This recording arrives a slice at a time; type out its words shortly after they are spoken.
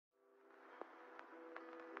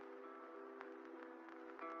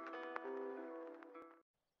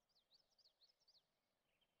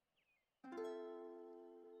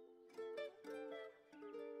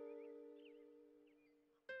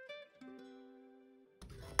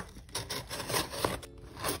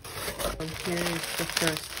So here's the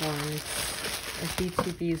first one.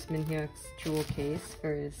 BTOB's Minhyuk's jewel case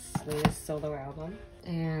for his latest solo album.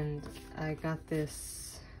 And I got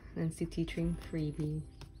this NCT Dream freebie.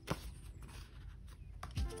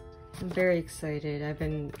 I'm very excited. I've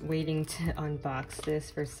been waiting to unbox this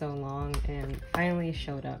for so long and finally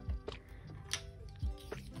showed up.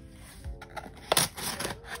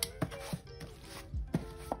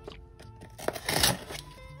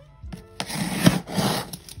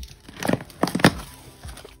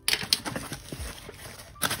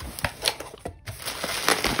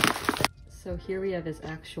 So here we have his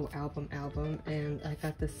actual album, and I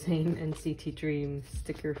got the same NCT Dream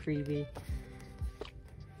sticker freebie.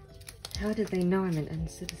 How did they know I'm an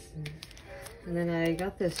N-citizen? And then I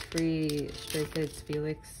got this free Stray Kids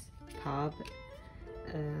Felix POB.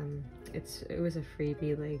 It was a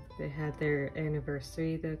freebie, like they had their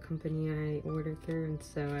anniversary, the company I ordered through, and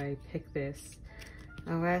so I picked this.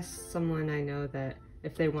 I'll ask someone I know that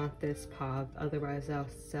if they want this POB, otherwise I'll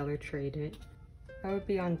sell or trade it. I would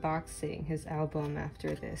be unboxing his album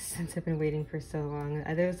after this since I've been waiting for so long.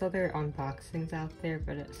 There's other unboxings out there,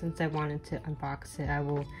 but since I wanted to unbox it, I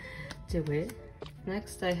will do it.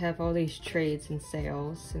 Next, I have all these trades and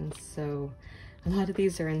sales, and so a lot of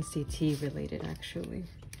these are NCT related actually.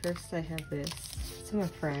 First, I have this. It's from a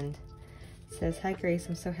friend. It says, "Hi Grace,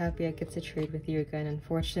 I'm so happy I get to trade with you again.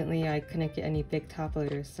 Unfortunately, I couldn't get any big top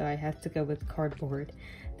loaders, so I had to go with cardboard.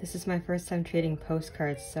 This is my first time trading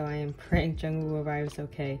postcards, so I am praying Jungwoo arrives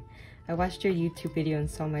okay. I watched your YouTube video and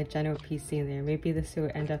saw my Jeno PC in there. Maybe this will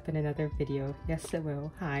end up in another video. Yes, it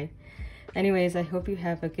will. Hi. Anyways, I hope you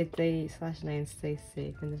have a good day /night and stay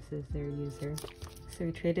safe." And this is their user. So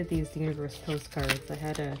we traded these universe postcards. I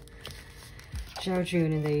had a Xiaojun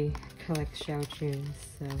and they collect Xiaojuns,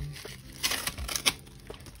 so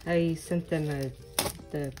I sent them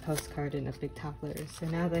the postcard in a big top loader. So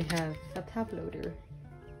now they have a top loader.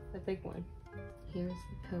 The big one. Here's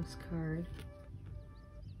the postcard.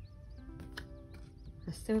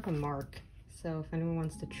 I still have a mark, so if anyone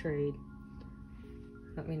wants to trade,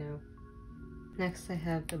 let me know. Next, I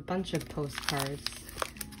have a bunch of postcards.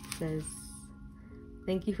 It says,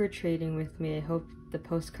 "Thank you for trading with me. I hope the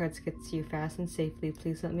postcards get to you fast and safely.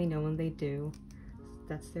 Please let me know when they do."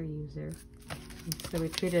 That's their user. And so we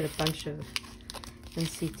traded a bunch of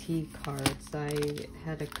NCT cards. I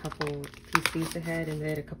had a couple PCs ahead and they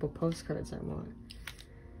had a couple postcards I want.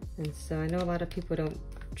 And so I know a lot of people don't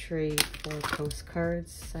trade for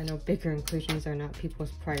postcards. I know bigger inclusions are not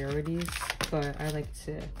people's priorities, but I like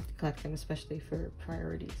to collect them, especially for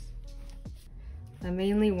priorities. I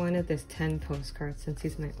mainly wanted this 10 postcards since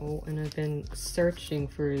he's my ult, and I've been searching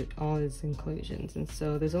for all his inclusions, and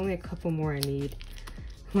so there's only a couple more I need.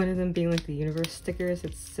 One of them being like the universe stickers.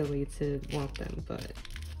 It's silly to want them, but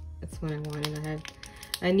it's what I wanted.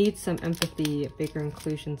 I need some empathy bigger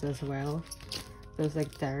inclusions as well. Those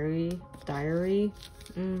like diary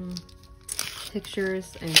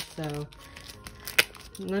pictures, and so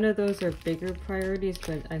none of those are bigger priorities,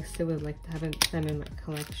 but I still would like to have them in my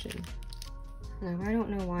collection. Now, I don't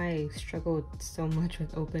know why I struggled so much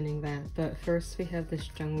with opening that, but first we have this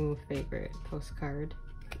Jungwoo favorite postcard.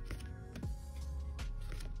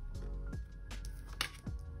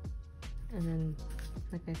 And then,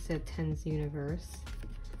 like I said, Ten's Universe.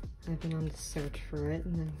 I've been on the search for it,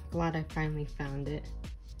 and I'm glad I finally found it.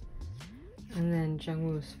 And then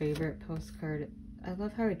Jungwoo's favorite postcard. I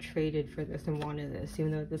love how I traded for this and wanted this,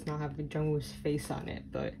 even though it does not have the Jungwoo's face on it,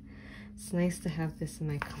 but it's nice to have this in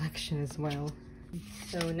my collection as well.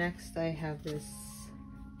 So next I have this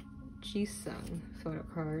Jisung photo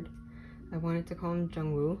card. I wanted to call him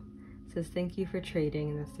Jungwoo. It says, "Thank you for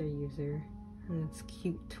trading," and that's their user. And it's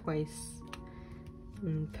cute twice.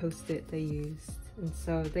 And post-it they used. And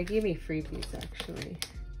so they gave me freebies actually.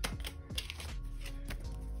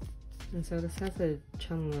 And so this has a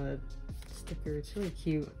Chungla sticker. It's really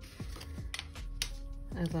cute.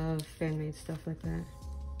 I love fan-made stuff like that.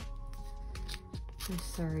 I'm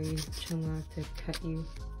sorry, Chungla, to cut you.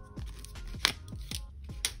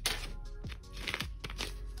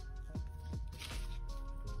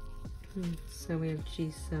 So we have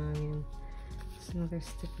Jisung and some other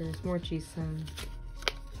stickers. More Jisung.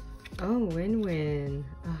 Oh, Win-Win.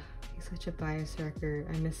 Oh, he's such a bias wrecker.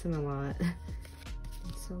 I miss him a lot.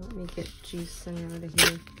 So let me get Jisung out of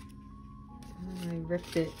here. Oh, I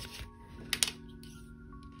ripped it.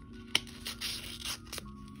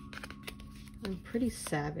 I'm pretty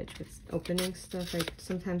savage with opening stuff.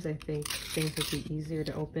 Sometimes I think things would be easier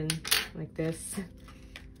to open like this.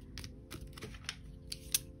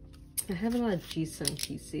 I have a lot of Jisung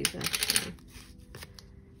PCs actually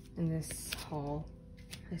in this haul.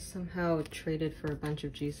 I somehow traded for a bunch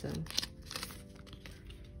of Jisung.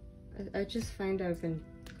 I just find I've been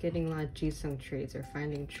getting a lot of Jisung trades or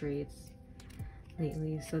finding trades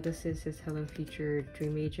lately. So this is his Hello Future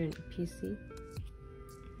Dream Agent PC.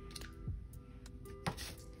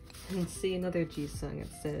 And see another Jisung. It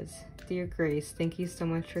says, "Dear Grace, thank you so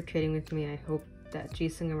much for trading with me. I hope that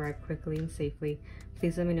Jisung arrived quickly and safely.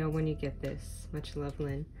 Please let me know when you get this. Much love,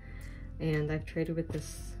 Lynn." And I've traded with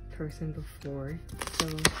this person before. So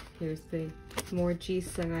here's the more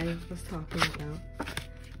Jisung I was talking about.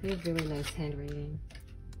 They have really nice handwriting.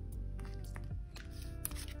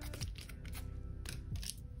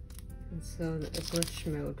 And so the glitch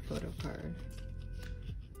mode photo card.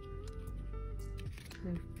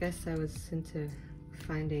 I guess I was into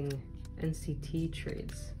finding NCT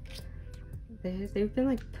trades. They've been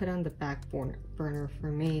like put on the back burner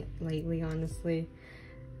for me lately, honestly.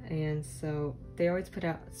 And so they always put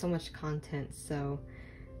out so much content, so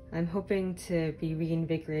I'm hoping to be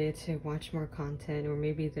reinvigorated to watch more content, or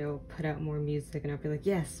maybe they'll put out more music and I'll be like,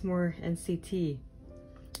 yes, more NCT.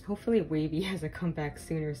 Hopefully Wavy has a comeback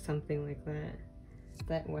soon or something like that.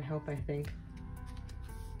 That would help, I think.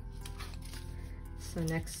 So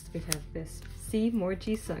next we have this. See, more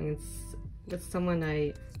Jisung. It's with someone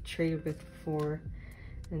I traded with before.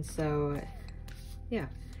 And so, yeah.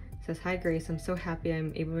 It says, "Hi Grace, I'm so happy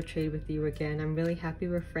I'm able to trade with you again. I'm really happy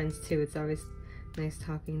we're friends too. It's always nice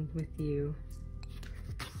talking with you."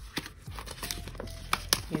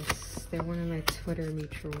 Yes, they're one of my Twitter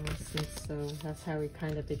mutuals, and so that's how we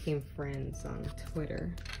kind of became friends on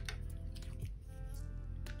Twitter.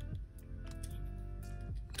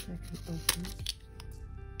 I can open it.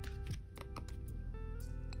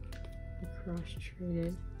 We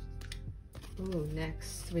cross-traded. Oh,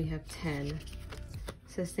 next we have 10.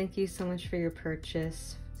 It says, "Thank you so much for your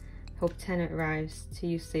purchase. Hope 10 arrives to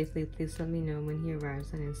you safely. Please let me know when he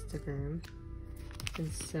arrives on Instagram."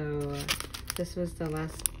 And so this was the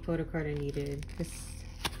last photo card I needed. This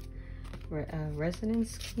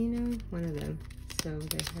Resonance Kihno, one of them. So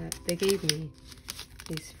they gave me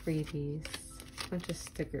these freebies, a bunch of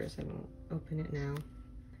stickers. I won't open it now.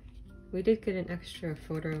 We did get an extra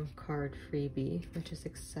photo card freebie, which is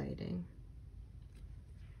exciting.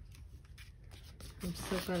 I'm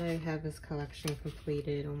so glad I have this collection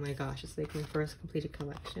completed. Oh my gosh, it's like my first completed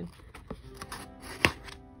collection.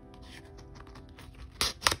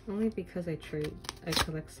 Only because I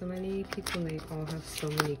collect so many people and they all have so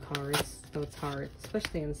many cards, so it's hard,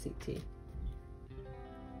 especially NCT.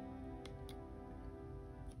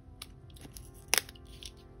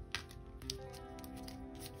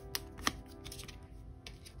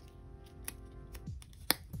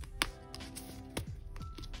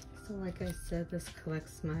 So like I said, this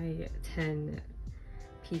collects my 10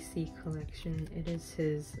 PC collection. It is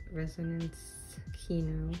his Resonance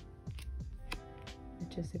Kihno,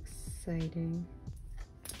 which is exciting.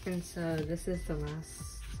 And so this is the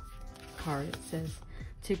last card. It says,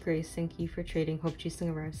 "To Grace, thank you for trading. Hope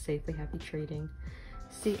Jisung arrives safely. Happy trading."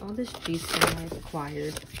 See, all this Jisung I've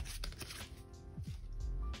acquired.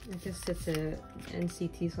 I guess it's a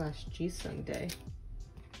NCT/Jisung day.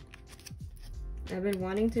 I've been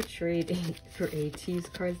wanting to trade for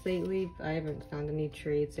ATEEZ cards lately, but I haven't found any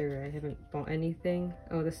trades, or I haven't bought anything.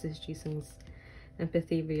 Oh, this is Jisung's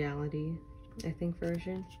Empathy Reality, I think,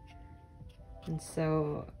 version. And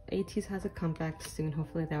so ATEEZ has a comeback soon.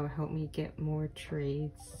 Hopefully that will help me get more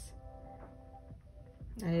trades.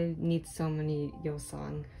 I need so many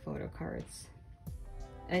Yeosang photo cards.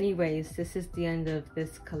 Anyways, this is the end of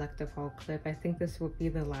this collective haul clip. I think this will be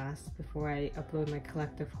the last before I upload my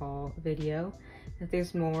collective haul video. If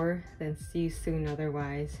there's more, then see you soon.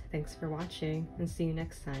 Otherwise, thanks for watching and see you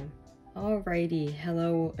next time. Alrighty,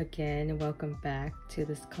 hello again and welcome back to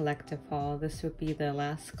this collective haul. This would be the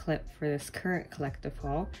last clip for this current collective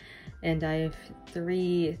haul, and I have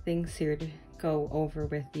 3 things here to go over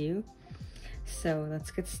with you. So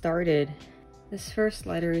let's get started. This first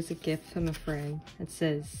letter is a gift from a friend. It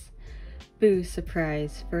says, "Boo,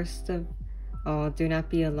 surprise. First of all, do not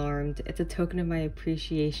be alarmed. It's a token of my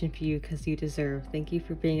appreciation for you because you deserve. Thank you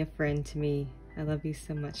for being a friend to me. I love you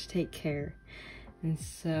so much. Take care." And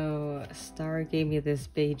so Star gave me this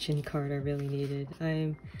Beijing card I really needed.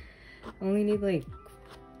 I only need like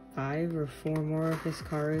 5 or 4 more of his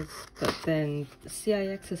cards, but then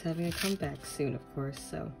CIX is having a comeback soon, of course,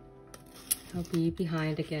 so I'll be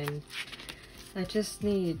behind again. I just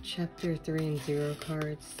need chapter 3 and 0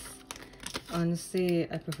 cards. Honestly,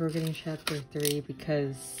 I prefer getting chapter 3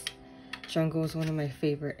 because Jungwoo is one of my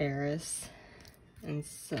favorite eras, and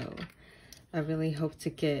so I really hope to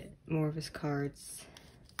get more of his cards.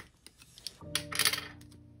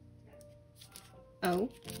 Oh,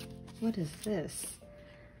 what is this?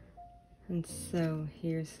 And so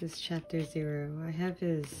here's his chapter 0. I have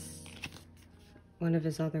one of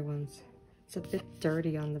his other ones. It's a bit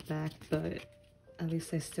dirty on the back, but at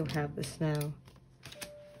least I still have this now.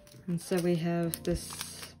 And so we have this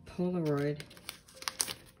Polaroid.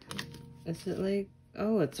 Is it like,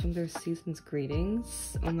 oh, it's from their season's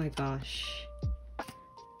greetings. Oh my gosh.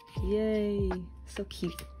 Yay, so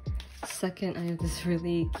cute. Second, I have this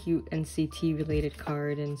really cute NCT related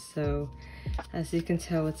card, and so as you can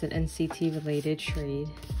tell, it's an NCT related trade.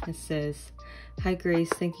 It says, "Hi Grace,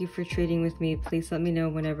 thank you for trading with me. Please let me know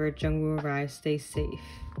whenever Jungwoo arrives. Stay safe."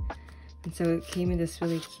 And so it came in this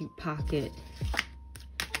really cute pocket.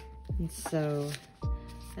 And so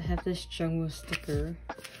I have this Jungwoo sticker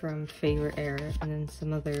from Favorite Era, and then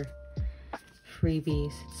some other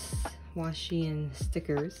freebies. It's washi and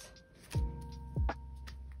stickers.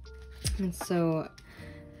 And so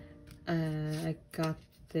I got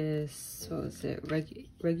this, what was it,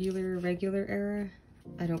 regular era?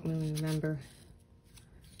 I don't really remember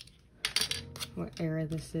what era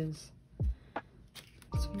this is.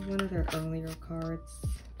 It's one of their earlier cards.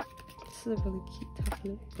 This is a really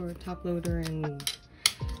cute top loader and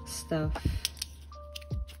stuff.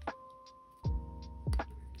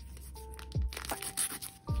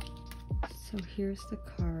 So here's the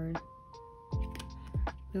card.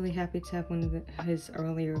 Really happy to have one of his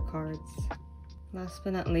earlier cards. Last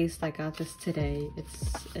but not least, I got this today.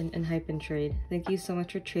 It's an hype and trade. Thank you so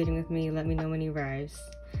much for trading with me. Let me know when he arrives.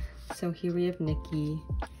 So here we have Niki.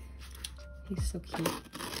 He's so cute.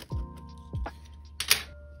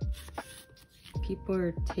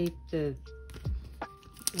 People tape the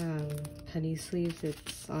penny sleeves.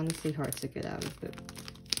 It's honestly hard to get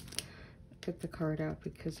the card out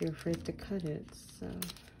because you're afraid to cut it. So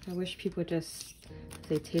I wish people just, if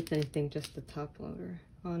they taped anything, just the top loader,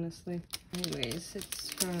 honestly. Anyways, it's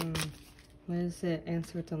from, what is it,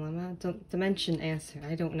 Answer Dilemma? Dimension Answer.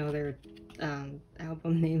 I don't know their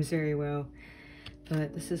album names very well,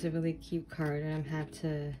 but this is a really cute card, and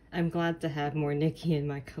I'm glad to have more Niki in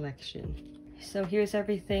my collection. So here's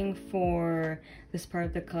everything for this part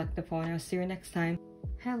of the collective haul, and I'll see you next time.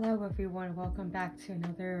 Hello everyone, welcome back to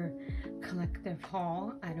another collective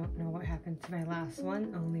haul. I don't know what happened to my last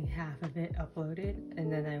one, only half of it uploaded,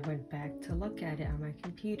 and then I went back to look at it on my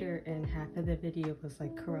computer and half of the video was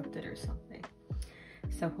like corrupted or something.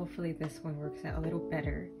 So hopefully this one works out a little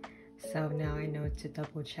better. So now I know to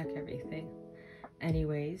double check everything.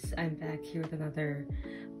 Anyways, I'm back here with another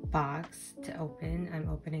box to open. I'm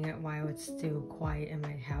opening it while it's still quiet in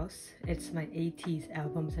my house. It's my ATEEZ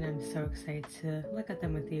albums, and I'm so excited to look at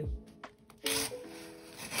them with you.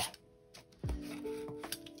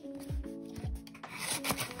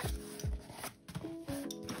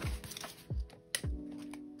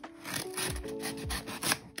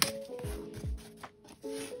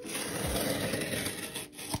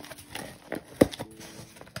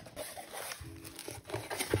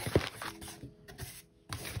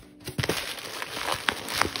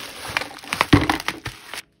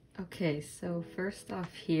 Okay, so first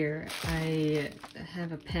off here, I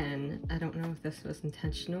have a pen. I don't know if this was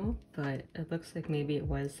intentional, but it looks like maybe it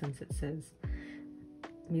was since it says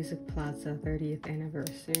Music Plaza 30th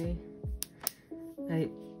anniversary. I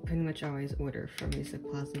pretty much always order from Music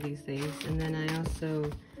Plaza these days. And then I also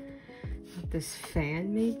got this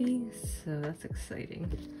fan maybe, so that's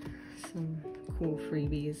exciting. Some cool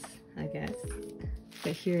freebies, I guess.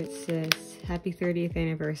 But here it says, "Happy 30th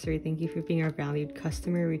anniversary. Thank you for being our valued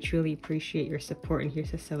customer. We truly appreciate your support, and here's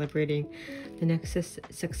to celebrating the next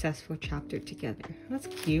successful chapter together." That's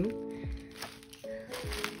cute.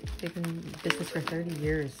 They've been in business for 30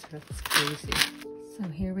 years. That's crazy. So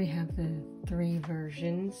here we have the 3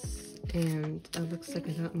 versions, and it looks like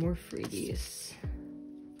I got more freebies.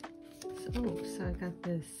 So I got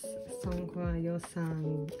this Songhwa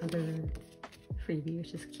Yeosang other freebie,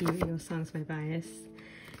 which is cute. Yeosang's my bias.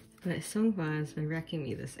 But Songhwa has been wrecking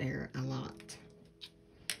me this era a lot.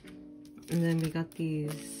 And then we got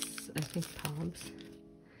these, I think, POBs.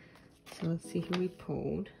 So let's see who we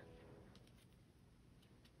pulled.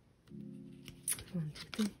 1,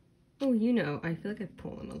 2, 3. Oh, you know, I feel like I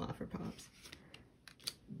pull them a lot for POBs.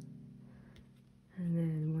 And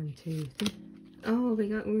then 1, 2, 3. Oh, we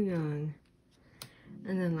got Woonyoung.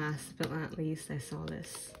 And then last but not least, I saw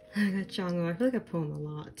this. I got Jongwoo. I feel like I pull him a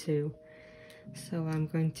lot too. So I'm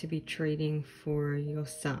going to be trading for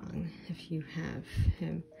Yeosang if you have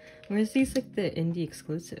him. Or is these like the indie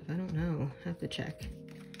exclusive? I don't know. I have to check.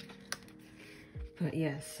 But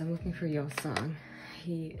yes, I'm looking for Yeosang.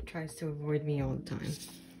 He tries to avoid me all the time.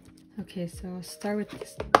 Okay, so I'll start with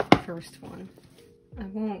this first one. I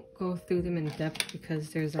won't go through them in depth because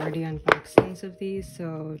there's already unboxings of these,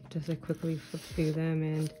 so just like quickly flip through them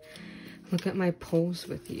and look at my polls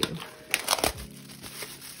with you. So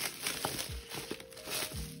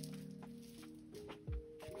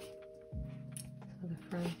the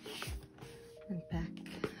front and back,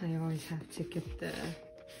 I always have to get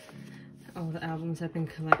all the albums. I've been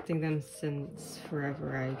collecting them since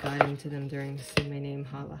forever. I got into them during the Say My Name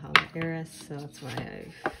Holla Holla era, so that's why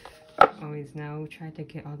I've always now tried to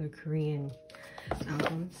get all the Korean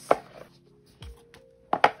albums.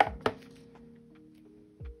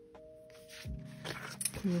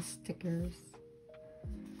 And the stickers.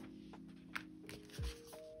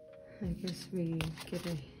 I guess we get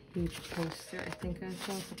a huge poster. I think I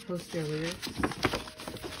saw the poster lyrics.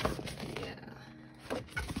 Yeah.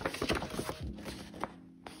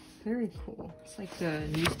 Very cool. It's like a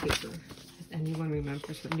newspaper, if anyone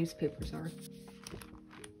remembers what newspapers are.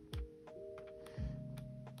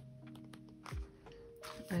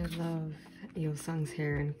 I love Yeosang's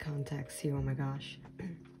hair and contacts here, oh my gosh.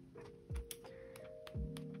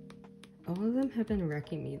 All of them have been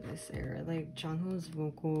wrecking me this era, like Jungwoo's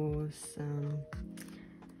vocals,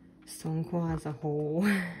 Seonghwa as a whole.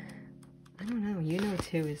 I don't know, Yeno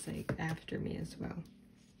too is like after me as well.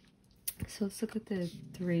 So let's look at the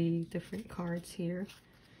 3 different cards here.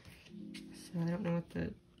 So I don't know what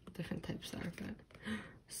the different types are, but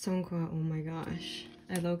Seonghwa, oh my gosh.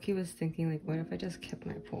 I low-key was thinking, like, what if I just kept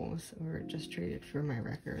my polls or just traded for my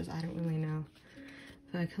records? I don't really know.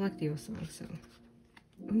 But I collect Yeosang, so.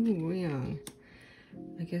 Ooh, Wooyoung.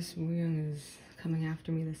 I guess Wooyoung is coming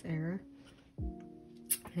after me this era.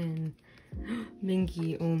 And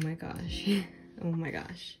Mingi, oh my gosh. Oh my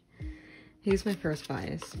gosh. He's my first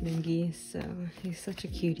bias, Mingi, so he's such a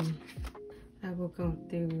cutie. I will go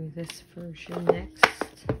through this version next.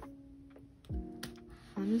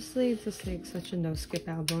 Honestly, it's just like such a no-skip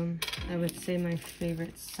album. I would say my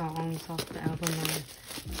favorite songs off the album are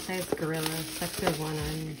besides Gorilla, Sector 1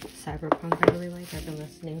 and Cyberpunk I really like. I've been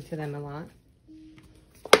listening to them a lot.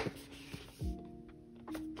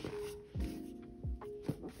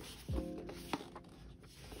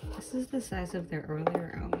 This is the size of their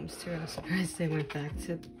earlier albums too. I was surprised they went back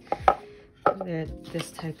to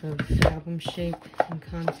this type of album shape and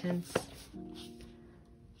contents.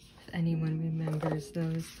 If anyone remembers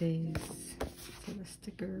those days. So the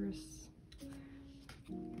stickers.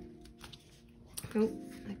 Oh,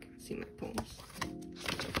 I can see my poems.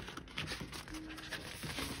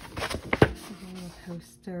 A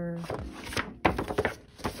poster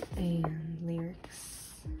and lyrics.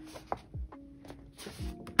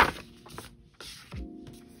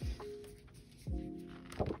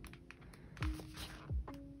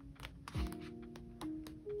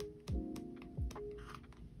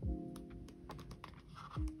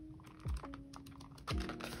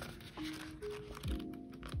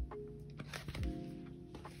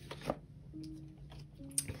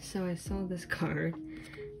 So I saw this card.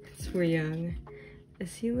 It's Wooyoung.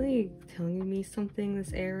 Is he like telling me something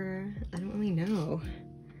this era? I don't really know.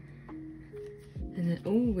 And then,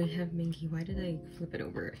 oh, we have Mingi. Why did I flip it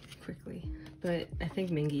over quickly? But I think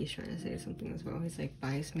Mingi is trying to say something as well. He's like,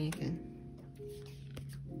 bias me again.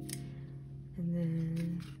 And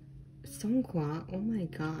then Seonghwa. Oh my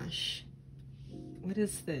gosh. What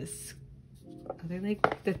is this? Are there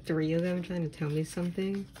like the 3 of them trying to tell me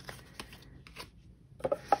something?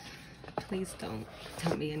 Please don't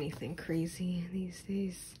tell me anything crazy these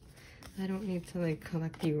days. I don't need to like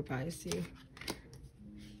collect you or bias you.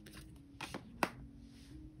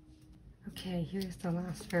 Okay, here's the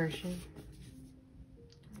last version.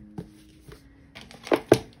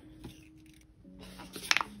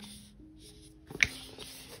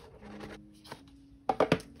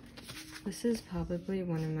 This is probably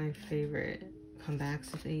one of my favorite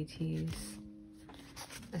comebacks of ATEEZ.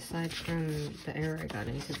 Aside from the era I got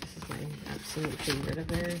into, this is my absolute favorite of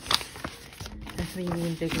theirs. Definitely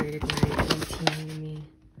reinvigorated my 18 me.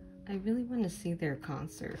 I really want to see their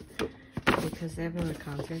concert because they have another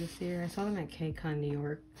concert this year. I saw them at KCON New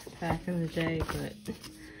York back in the day, but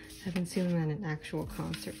I haven't seen them at an actual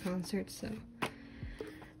concert, so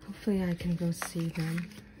hopefully I can go see them.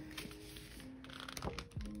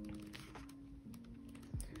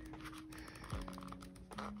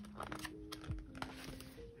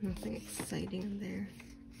 Nothing exciting in there.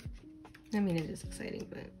 I mean, it is exciting,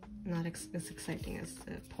 but not as exciting as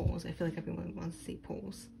the polls. I feel like everyone wants to see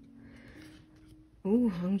polls.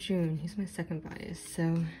 Ooh, Hongjoon. He's my second bias,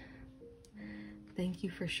 so thank you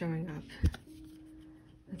for showing up.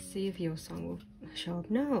 Let's see if Yeosang will show up.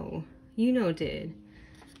 No, Yeno did.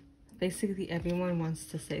 Basically, everyone wants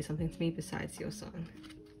to say something to me besides Yeosang.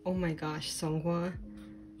 Oh my gosh, Songhwa.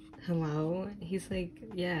 Hello? He's like,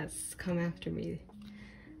 yes, come after me.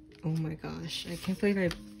 Oh my gosh, I can't believe I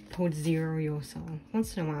pulled 0 Yeosang.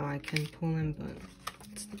 Once in a while I can pull him, but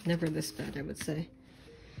it's never this bad, I would say.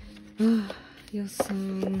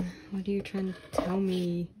 Yeosang, what are you trying to tell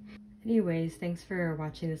me? Anyways, thanks for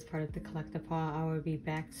watching this part of the collective haul. I will be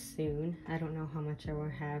back soon. I don't know how much I will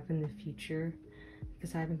have in the future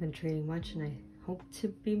because I haven't been trading much and I hope to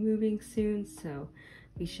be moving soon, so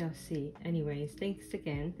we shall see. Anyways, thanks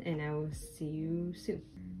again and I will see you soon.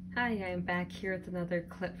 Hi, I am back here with another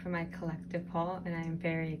clip from my collective haul and I am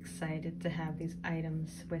very excited to have these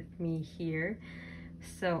items with me here.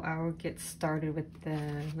 So I will get started with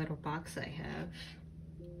the little box I have.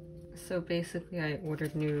 So basically I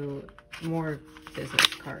ordered more business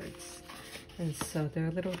cards, and so they're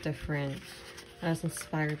a little different. I was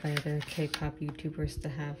inspired by other K-pop YouTubers to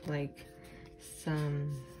have like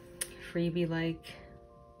some freebie like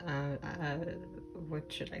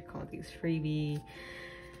what should I call these, freebie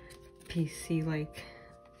PC like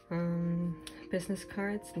business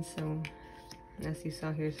cards. And so as you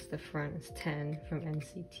saw, here's the front, it's 10 from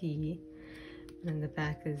NCT. And the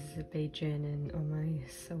back is Beijing and all my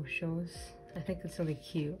socials. I think it's really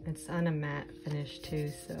cute. It's on a matte finish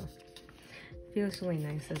too, so it feels really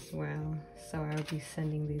nice as well. So I'll be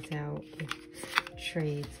sending these out with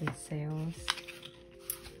trades and sales.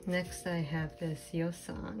 Next I have this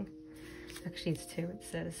Yeosang. Actually it's 2. It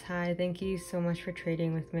says, "Hi, thank you so much for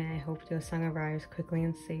trading with me. I hope Yeosang arrives quickly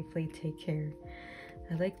and safely. Take care."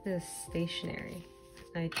 I like this stationery.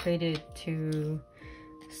 I traded 2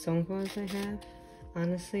 Songhwas I have.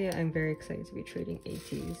 Honestly, I'm very excited to be trading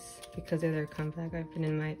ATEEZ because of their comeback. I've been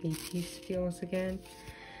in my ATEEZ feels again.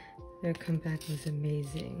 Their comeback was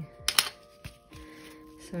amazing.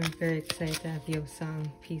 So I'm very excited to have Yeosang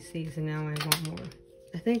PCs, and now I want more.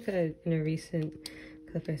 I think in a recent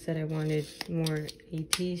clip I said I wanted more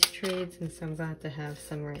ATEEZ trades, and so I'm glad to have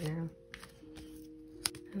some right now.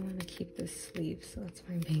 I want to keep this sleeve, so that's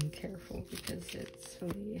why I'm being careful because it's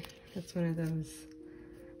one of those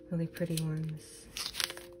really pretty ones.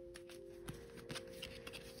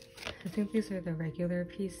 I think these are the regular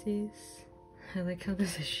PCs. I like how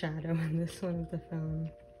there's a shadow in this one of the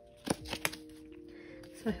phone.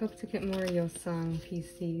 So I hope to get more Yeosang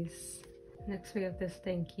PCs. Next we have this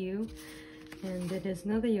thank you. And it is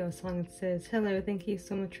another Yeosang. It says, "Hello, thank you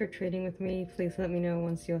so much for trading with me. Please let me know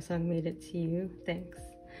once Yeosang made it to you. Thanks."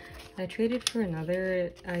 I traded for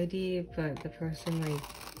another ID, but the person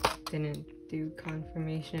like didn't do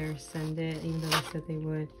confirmation or send it, even though they said they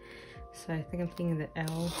would. So I think I'm thinking the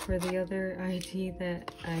L for the other ID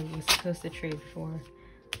that I was supposed to trade for.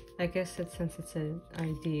 I guess since it's an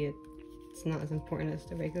ID, it's not as important as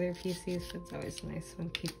the regular PCs, but it's always nice when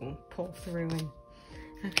people pull through and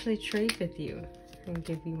actually trade with you and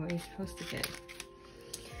give you what you're supposed to get.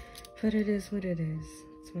 But it is what it is.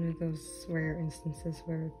 It's one of those rare instances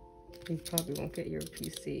where you probably won't get your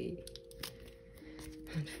PC,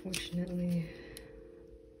 unfortunately.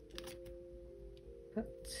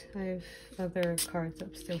 But I have other cards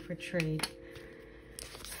up still for trade,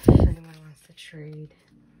 if anyone wants to trade.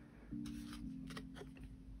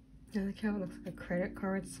 I like how it looks like a credit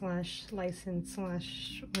card slash license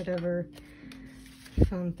slash whatever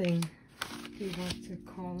phone thing you want to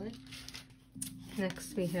call it.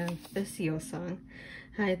 Next we have this Yeosang.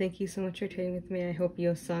 "Hi, thank you so much for trading with me. I hope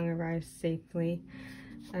Yeosang arrives safely."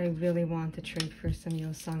 I really want to trade for some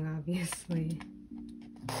Yeosang, obviously.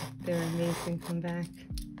 They're amazing comeback.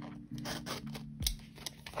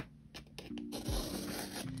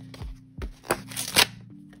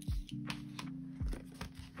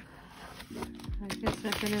 I guess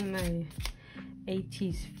I've been in my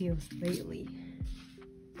ATEEZ feels lately.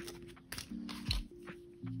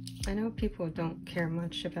 I know people don't care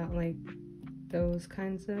much about like those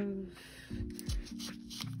kinds of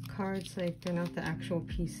cards, like they're not the actual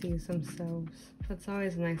PCs themselves. But it's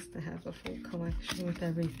always nice to have a full collection with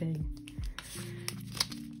everything.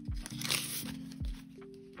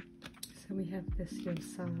 So we have this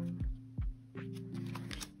Yeosang.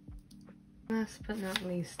 Last but not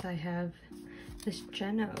least, I have this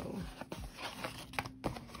Jeno.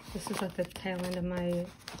 This is at the tail end of my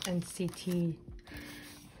NCT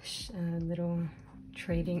little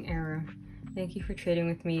trading era. "Thank you for trading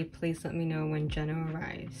with me. Please let me know when Jeno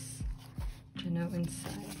arrives." Jeno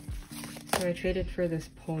inside. So I traded for this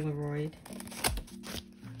Polaroid.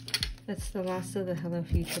 That's the last of the Hello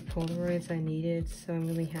Future Polaroids I needed, so I'm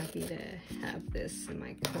really happy to have this in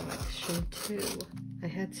my collection too. I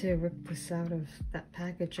had to rip this out of that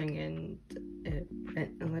packaging and it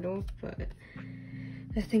bent a little, but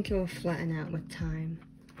I think it will flatten out with time.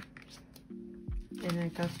 And I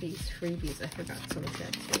got these freebies. I forgot to look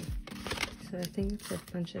at too. So I think it's a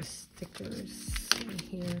bunch of stickers in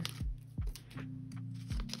here.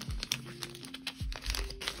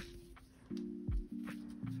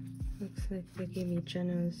 Looks like they gave me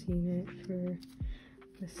Jeno's unit for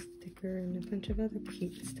the sticker and a bunch of other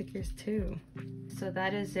cute stickers too. So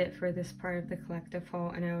that is it for this part of the collective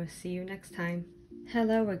haul, and I will see you next time.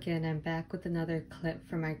 Hello again, I'm back with another clip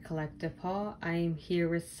for my collective haul. I am here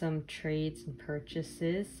with some trades and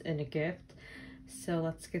purchases and a gift. So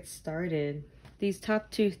let's get started. These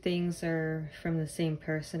top two things are from the same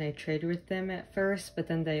person. I traded with them at first, but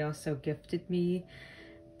then they also gifted me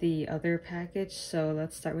the other package. So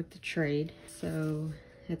let's start with the trade. So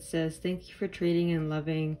it says, "Thank you for trading and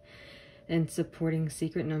loving and supporting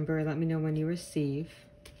Secret Number. Let me know when you receive."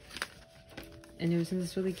 And it was in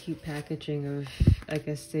this really cute packaging of, I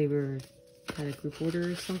guess they had a group order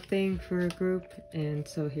or something for a group. And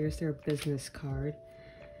so here's their business card.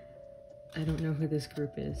 I don't know who this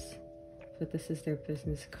group is, but this is their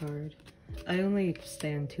business card. I only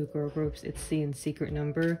stand 2 girl groups, ITZY and Secret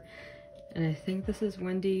Number. And I think this is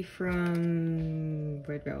Wendy from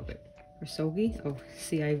Red Velvet. Or Sogi? Oh,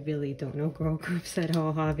 see, I really don't know girl groups at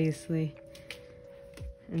all, obviously.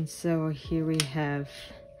 And so here we have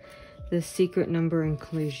the Secret Number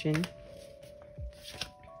inclusion.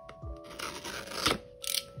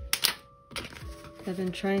 I've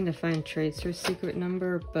been trying to find trades for Secret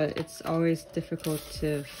Number, but it's always difficult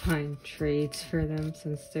to find trades for them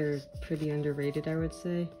since they're pretty underrated, I would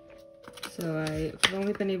say. So I've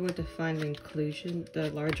only been able to find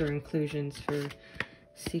the larger inclusions for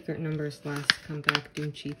Secret Number's last comeback,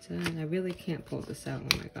 Doomchita, and I really can't pull this out.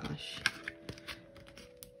 Oh my gosh.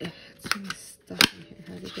 It's really stuck in here.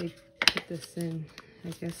 How did they put this in? I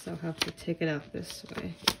guess I'll have to take it out this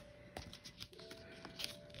way.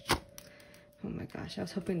 Oh my gosh, I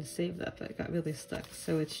was hoping to save that, but it got really stuck.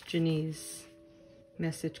 So it's Jinny's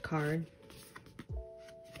message card.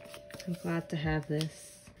 I'm glad to have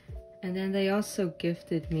this. And then they also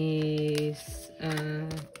gifted me,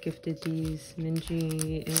 these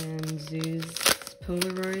Minhyuk and Zoo's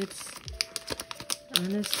Polaroids.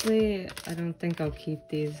 Honestly, I don't think I'll keep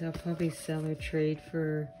these. I'll probably sell or trade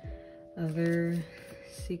for other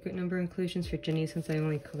Secret Number inclusions for Jinny since I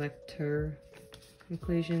only collect her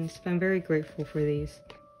inclusions. But I'm very grateful for these.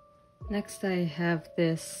 Next I have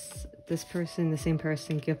this person, the same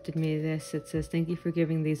person gifted me this. It says, "Thank you for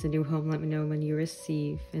giving these a new home. Let me know when you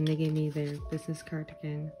receive." And they gave me their business card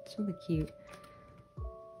again. It's really cute.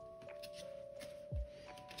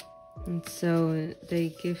 And so they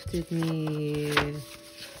gifted me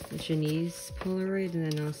Jinny's Polaroid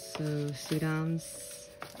and then also Soodam's.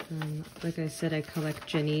 Like I said, I collect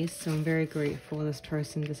Jinny's, so I'm very grateful this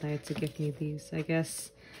person decided to give me these. I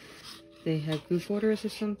guess they had group orders or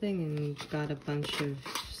something and got a bunch of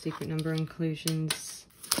Secret Number inclusions.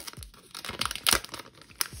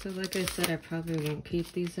 So like I said, I probably won't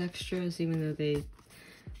keep these extras, even though they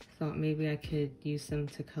thought maybe I could use them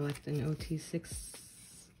to collect an OT6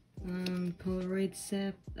 Polaroid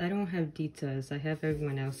set. I don't have Dita's, I have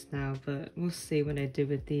everyone else now, but we'll see what I do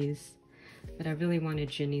with these. But I really wanted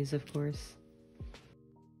Jinny's, of course.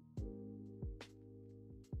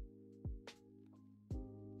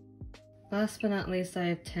 Last but not least, I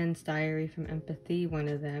have Ten's diary from Empathy, one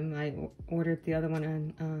of them. I ordered the other one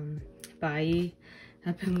on Buyee.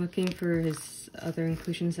 I've been looking for his other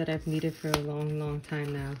inclusions that I've needed for a long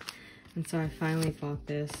time now. And so I finally bought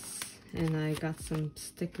this. And I got some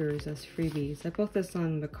stickers as freebies. I bought this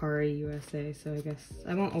on Mercari USA, so I guess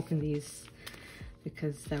I won't open these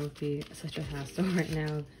because that would be such a hassle right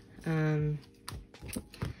now. And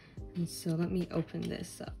so let me open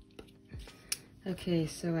this up. Okay,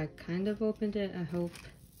 so I kind of opened it, I hope.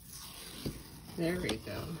 There we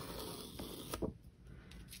go.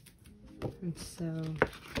 And so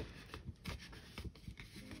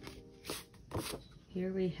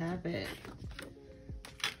here we have it.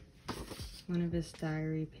 One of his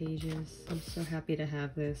diary pages. I'm so happy to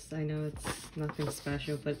have this. I know it's nothing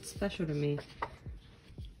special, but it's special to me.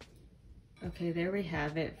 Okay, there we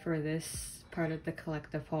have it for this part of the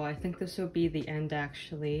collective haul. I think this will be the end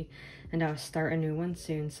actually, and I'll start a new one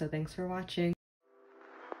soon, so thanks for watching.